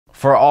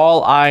For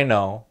all I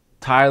know,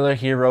 Tyler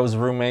Herro's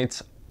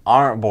roommates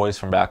aren't boys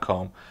from back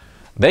home.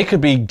 They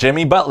could be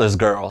Jimmy Butler's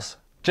girls.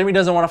 Jimmy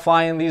doesn't want to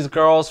fly in these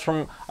girls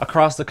from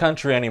across the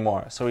country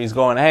anymore. So he's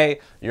going,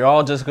 hey, you're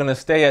all just going to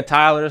stay at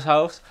Tyler's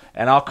house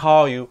and I'll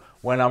call you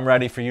when I'm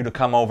ready for you to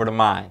come over to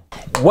mine.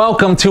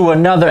 Welcome to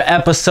another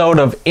episode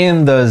of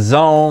In the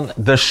Zone,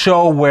 the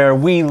show where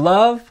we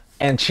love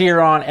and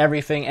cheer on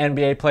everything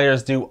NBA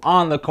players do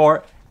on the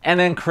court and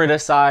then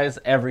criticize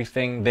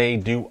everything they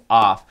do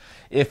off.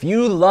 If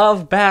you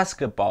love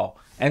basketball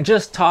and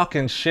just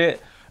talking shit,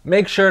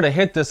 make sure to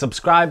hit the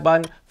subscribe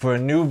button for a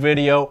new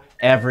video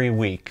every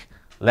week.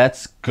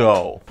 Let's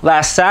go.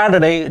 Last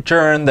Saturday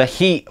during the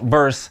Heat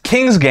vs.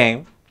 Kings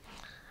game,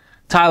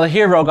 Tyler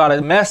Herro got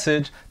a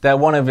message that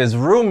one of his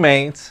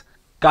roommates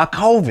got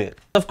COVID.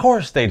 Of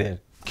course they did.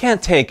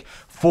 Can't take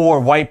 4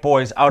 white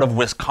boys out of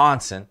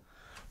Wisconsin,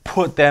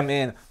 put them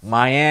in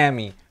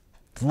Miami,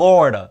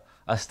 Florida,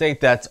 a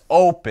state that's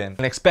open,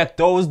 and expect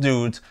those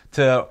dudes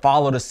to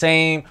follow the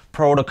same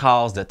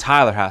protocols that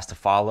Tyler has to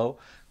follow.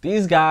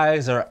 These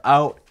guys are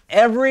out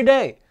every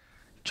day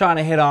trying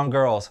to hit on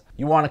girls.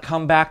 You want to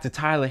come back to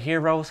Tyler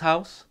Herro's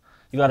house?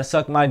 You got to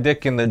suck my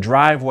dick in the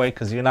driveway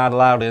because you're not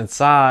allowed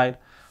inside.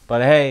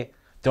 But hey,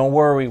 don't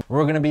worry,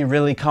 we're going to be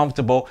really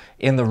comfortable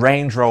in the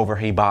Range Rover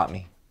he bought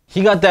me.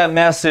 He got that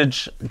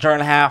message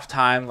during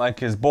halftime like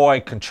his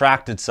boy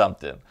contracted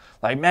something.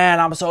 Like, man,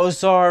 I'm so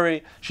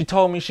sorry. She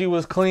told me she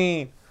was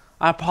clean.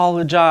 I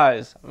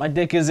apologize. My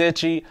dick is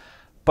itchy,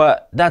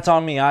 but that's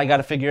on me. I got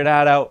to figure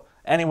that out.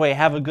 Anyway,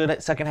 have a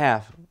good second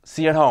half.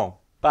 See you at home.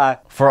 Bye.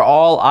 For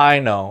all I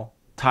know,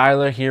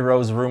 Tyler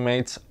Herro's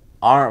roommates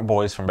aren't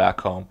boys from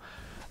back home.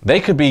 They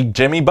could be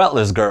Jimmy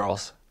Butler's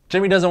girls.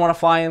 Jimmy doesn't want to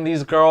fly in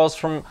these girls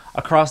from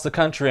across the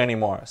country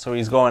anymore. So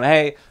he's going,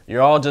 hey,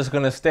 you're all just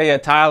going to stay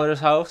at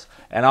Tyler's house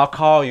and I'll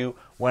call you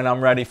when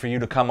I'm ready for you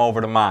to come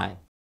over to mine.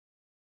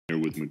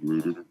 With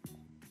McGruder?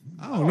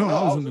 I don't know.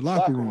 I was in the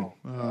locker room.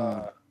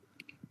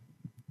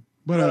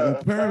 But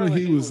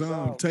apparently he was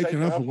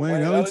taking up for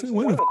Wayne Ellington.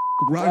 When the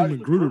Rodney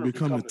McGruder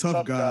become the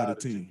tough guy of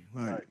the team?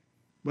 Like,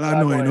 but I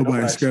know ain't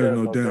nobody scared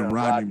of no damn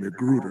Rodney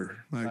McGruder.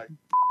 Like,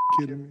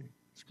 kidding me?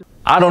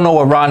 I don't know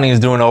what Rodney is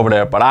doing over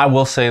there, but I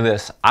will say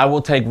this. I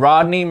will take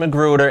Rodney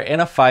McGruder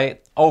in a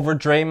fight over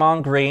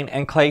Draymond Green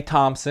and Klay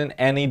Thompson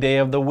any day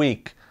of the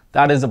week.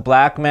 That is a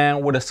black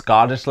man with a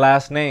Scottish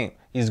last name.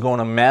 He's going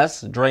to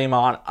mess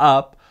Draymond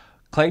up.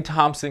 Klay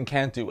Thompson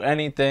can't do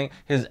anything.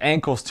 His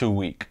ankle's too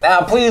weak.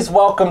 Now, please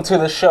welcome to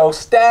the show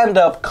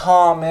stand-up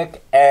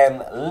comic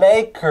and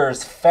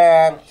Lakers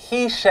fan,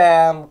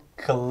 Hisham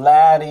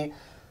Kelati.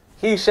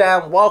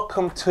 Hisham,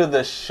 welcome to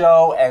the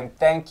show and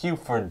thank you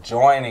for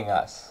joining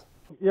us.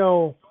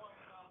 Yo,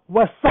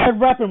 West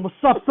Side rapping. What's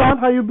up, son?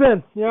 How you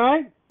been? You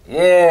alright?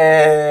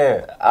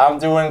 Yeah, I'm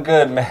doing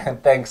good,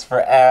 man. Thanks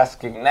for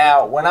asking.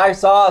 Now, when I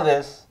saw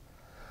this,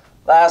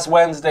 last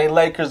Wednesday,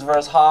 Lakers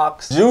vs.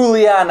 Hawks,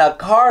 Juliana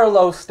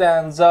Carlo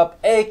stands up,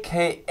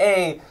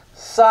 a.k.a.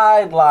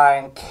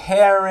 Sideline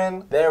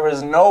Karen. There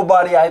is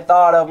nobody I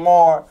thought of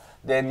more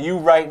than you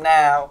right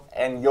now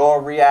and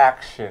your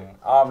reaction.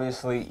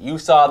 Obviously, you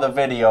saw the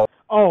video.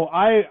 Oh,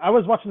 I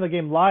was watching the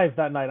game live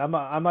that night.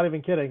 I'm not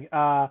even kidding.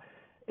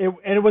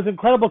 It was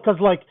incredible because,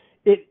 like,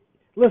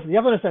 listen, you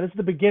have to understand, it's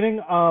the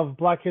beginning of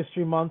Black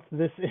History Month.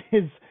 This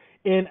is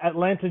in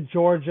Atlanta,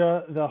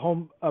 Georgia, the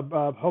home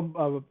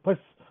place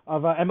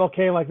of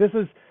MLK. Like, this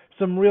is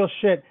some real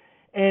shit.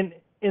 And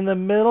in the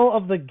middle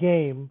of the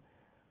game,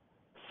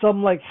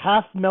 some like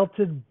half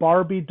melted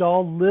Barbie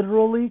doll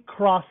literally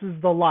crosses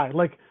the line,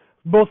 like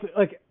both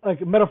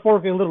like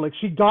metaphorically and literally. Like,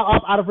 she got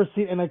up out of her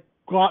seat and like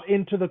got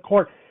into the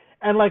court,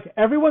 and like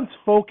everyone's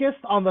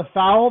focused on the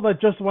foul that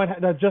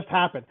just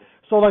happened.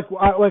 So like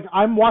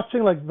I'm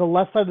watching like the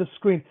left side of the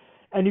screen,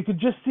 and you could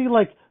just see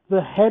like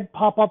the head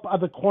pop up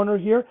at the corner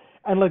here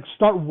and like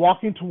start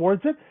walking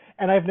towards it.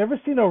 And I've never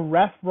seen a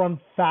ref run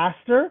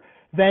faster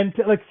than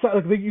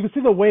you can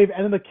see the wave,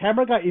 and then the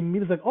camera guy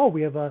immediately like, oh,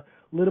 we have a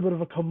little bit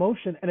of a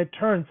commotion, and it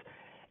turns,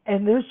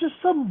 and there's just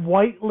some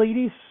white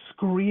lady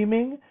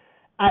screaming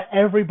at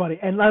everybody,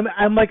 and I'm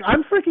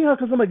freaking out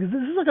because I'm like, this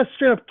is like a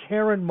straight up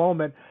Karen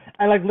moment.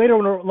 And like later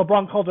when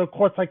LeBron called her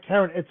courtside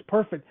Karen, it's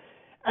perfect,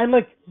 and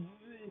like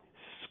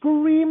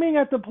screaming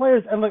at the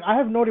players, and like I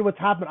have no idea what's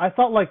happened. I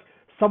thought like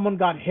someone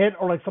got hit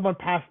or like someone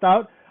passed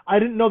out. I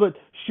didn't know that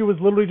she was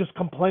literally just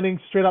complaining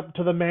straight up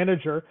to the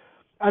manager.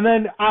 And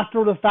then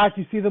after the fact,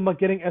 you see them like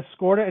getting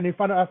escorted, and you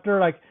find out after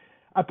like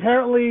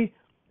apparently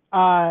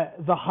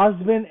the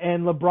husband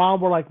and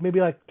LeBron were like maybe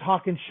like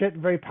talking shit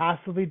very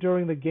passively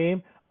during the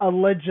game,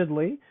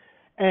 allegedly.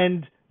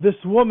 And this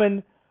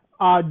woman,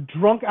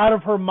 drunk out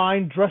of her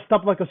mind, dressed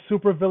up like a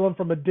supervillain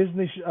from a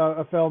Disney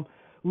film,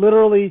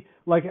 literally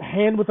like a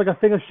hand with like a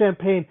thing of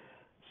champagne,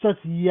 starts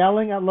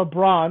yelling at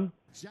LeBron.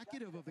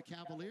 Executive of the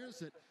Cavaliers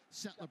that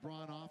set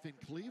LeBron off in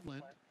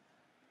Cleveland.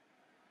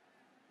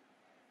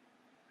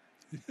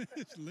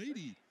 This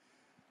lady,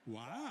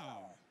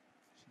 wow.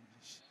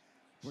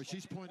 Well,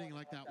 she's pointing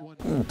like that one.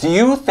 Do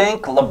you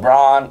think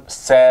LeBron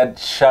said,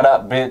 "Shut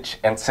up, bitch,"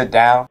 and sit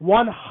down?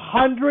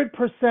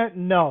 100%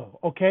 no,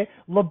 okay?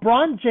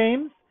 LeBron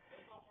James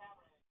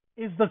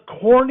is the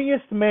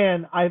corniest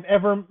man I've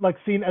ever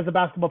seen as a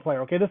basketball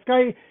player, okay? This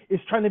guy is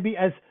trying to be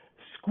as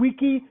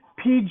squeaky,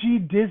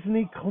 PG,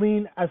 Disney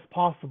clean as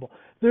possible.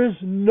 There's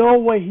no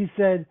way he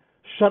said,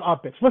 "Shut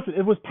up, bitch." Listen,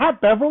 it was Pat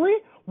Beverly,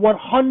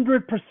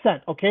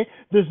 100%, okay?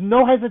 There's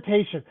no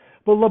hesitation.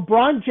 But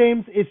LeBron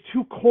James is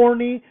too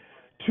corny,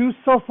 too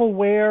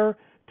self-aware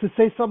to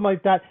say something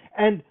like that.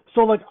 And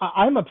so,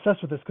 I'm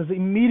obsessed with this because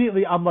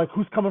immediately I'm like,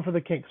 who's coming for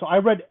the king? So I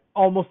read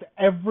almost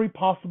every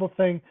possible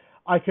thing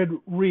I could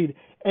read.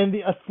 And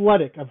The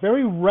Athletic, a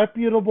very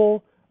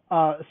reputable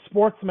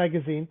sports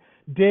magazine,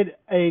 did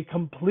a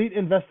complete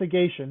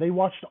investigation. They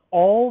watched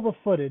all the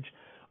footage,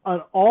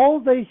 and all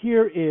they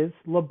hear is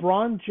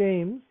LeBron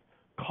James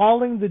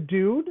calling the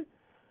dude,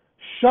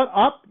 "Shut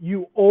up,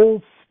 you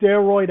old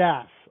steroid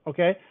ass,"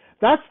 okay?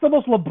 That's the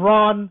most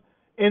LeBron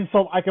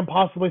insult I can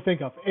possibly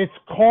think of. It's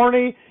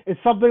corny.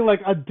 It's something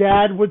like a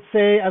dad would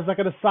say as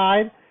an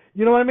aside.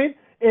 You know what I mean?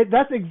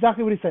 That's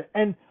exactly what he said.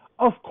 And,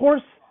 of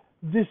course,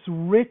 this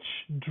rich,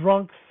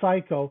 drunk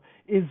psycho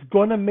is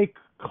going to make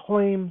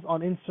claims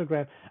on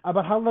Instagram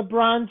about how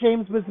LeBron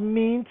James was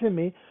mean to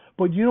me.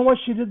 But you know what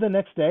she did the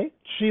next day?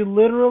 She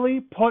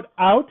literally put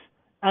out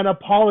an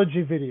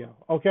apology video,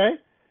 okay?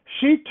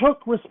 She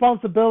took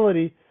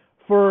responsibility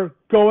for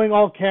going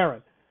all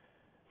Karen.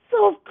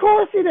 So, of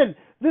course he didn't.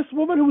 This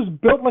woman who was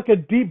built like a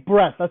deep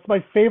breath, that's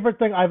my favorite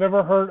thing I've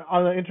ever heard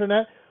on the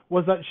internet,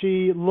 was that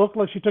she looked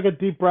like she took a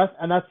deep breath,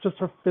 and that's just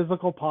her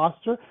physical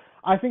posture.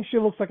 I think she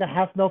looks like a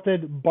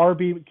half-melted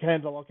Barbie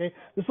candle, okay?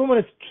 This woman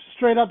is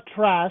straight up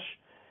trash,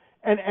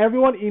 and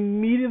everyone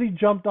immediately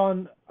jumped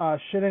on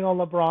shitting on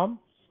LeBron.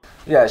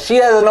 Yeah, she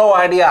has no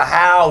idea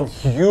how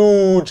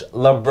huge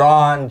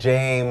LeBron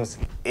James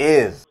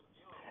is.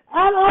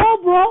 At all,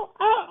 bro.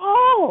 At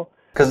all.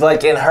 Because,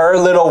 in her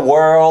little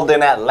world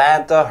in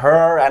Atlanta,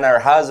 her and her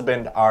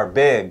husband are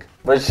big.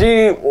 But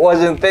she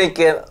wasn't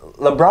thinking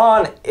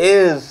LeBron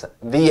is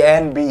the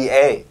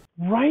NBA.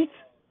 Right,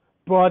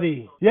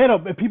 buddy? Yeah,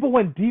 no, people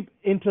went deep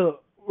into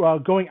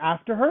going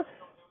after her,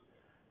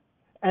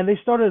 and they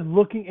started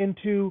looking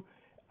into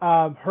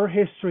her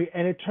history,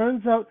 and it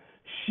turns out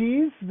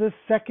she's the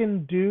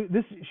second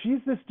dude. She's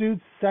this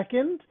dude's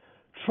second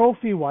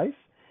trophy wife,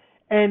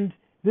 and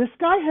this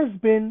guy has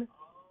been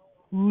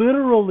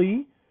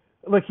literally,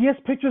 he has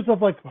pictures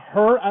of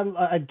her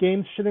at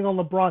games shitting on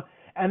LeBron,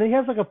 and he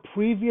has a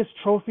previous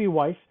trophy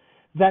wife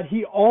that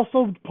he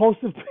also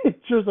posted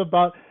pictures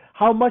about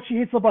how much he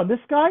hates LeBron.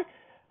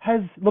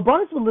 LeBron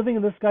has been living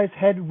in this guy's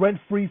head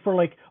rent-free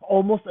for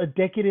almost a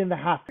decade and a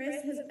half.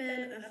 Chris has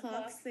been a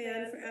Hawks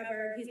fan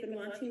forever. He's been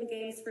watching the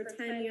games for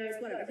 10 years,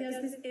 whatever. He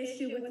has this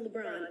issue with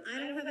LeBron. I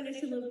don't have an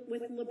issue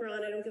with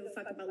LeBron. I don't give a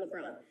fuck about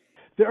LeBron.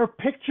 There are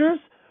pictures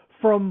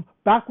from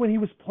back when he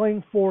was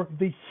playing for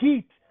the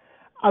Heat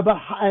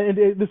about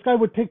and this guy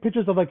would take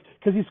pictures of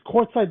because he's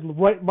courtside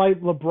right by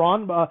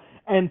LeBron,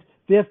 and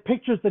they have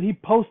pictures that he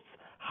posts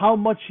how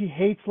much he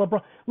hates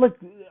LeBron.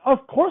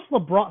 Of course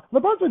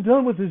LeBron's been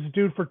dealing with this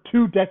dude for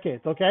 2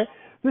 decades, okay?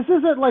 This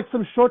isn't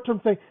some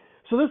short-term thing.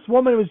 So this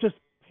woman was just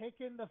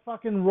taking the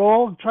fucking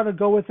role, trying to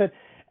go with it,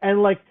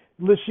 and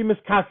she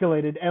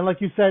miscalculated, and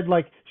like you said,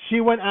 she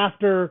went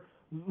after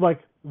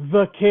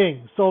the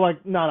king. So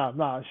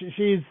no,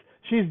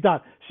 she's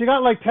done. She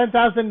got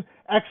 10,000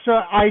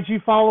 extra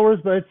IG followers,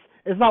 but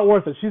it's not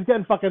worth it. She's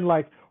getting fucking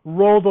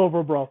rolled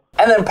over, bro.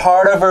 And then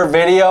part of her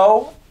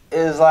video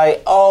is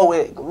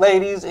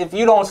ladies, if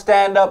you don't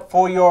stand up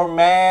for your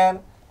man,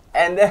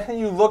 and then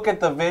you look at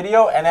the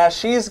video, and as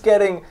she's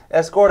getting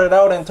escorted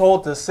out and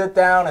told to sit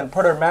down and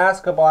put her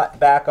mask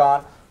back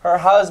on, her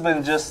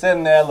husband just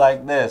sitting there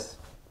like this.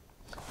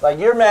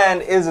 Your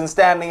man isn't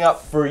standing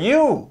up for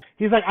you.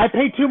 He's I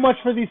paid too much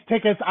for these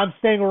tickets. I'm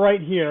staying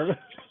right here.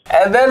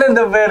 And then in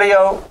the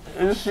video,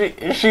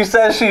 she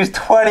says she's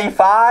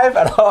 25,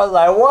 and I was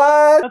like,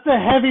 what? That's a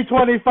heavy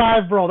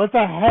 25, bro. That's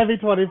a heavy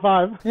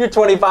 25. You're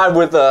 25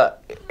 with a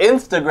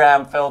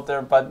Instagram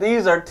filter, but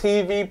these are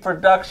TV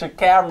production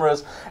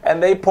cameras,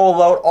 and they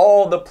pull out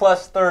all the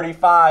plus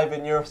 35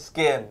 in your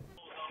skin.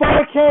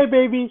 4K,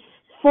 baby.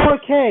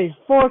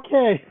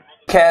 4K.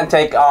 Can't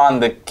take on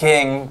the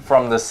king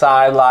from the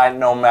sideline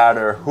no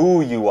matter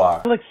who you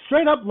are.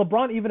 Straight up,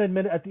 LeBron even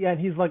admitted at the end,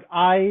 he's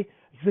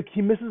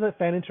he misses that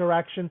fan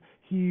interaction.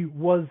 He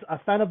was a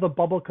fan of the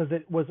bubble because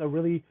it was a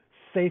really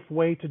safe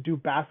way to do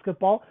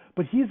basketball.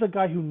 But he's a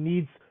guy who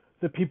needs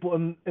the people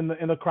in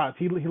the crowds.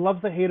 He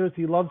loves the haters.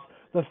 He loves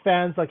the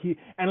fans. He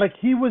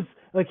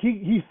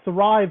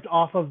thrived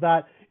off of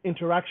that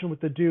interaction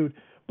with the dude.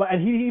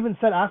 And he even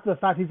said after the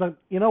fact, he's like,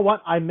 you know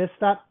what? I missed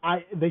that.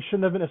 They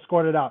shouldn't have been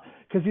escorted out,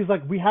 because he's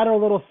we had our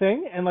little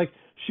thing, and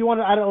she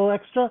wanted to add a little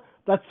extra.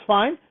 That's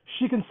fine.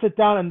 She can sit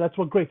down, and that's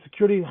what great.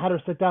 Security had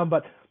her sit down,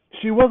 but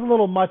she was a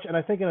little much, and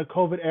I think in a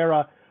COVID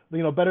era,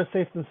 better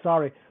safe than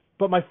sorry.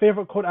 But my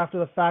favorite quote after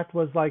the fact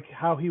was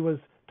how he was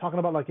talking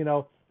about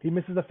he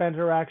misses the fan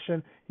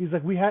interaction. He's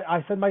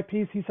I said my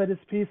piece, he said his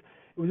piece,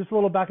 It was just a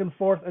little back and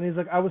forth, and he's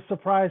like, I was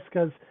surprised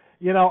because,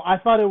 you know, I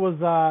thought it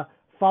was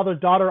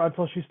father-daughter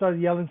until she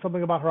started yelling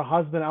something about her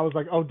husband. I was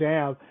like, oh,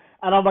 damn.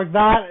 And I'm like,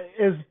 that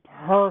is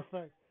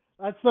perfect.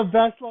 That's the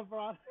best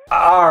LeBron.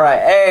 All right.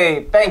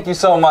 Hey, thank you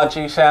so much,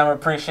 Hisham.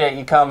 Appreciate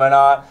you coming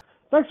on.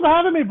 Thanks for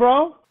having me,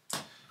 bro.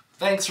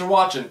 Thanks for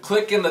watching.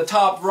 Click in the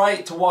top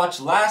right to watch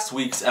last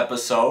week's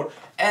episode,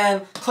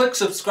 and click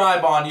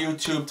subscribe on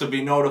YouTube to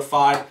be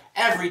notified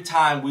every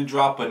time we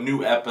drop a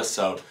new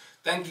episode.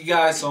 Thank you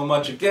guys so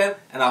much again,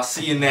 and I'll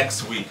see you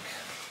next week.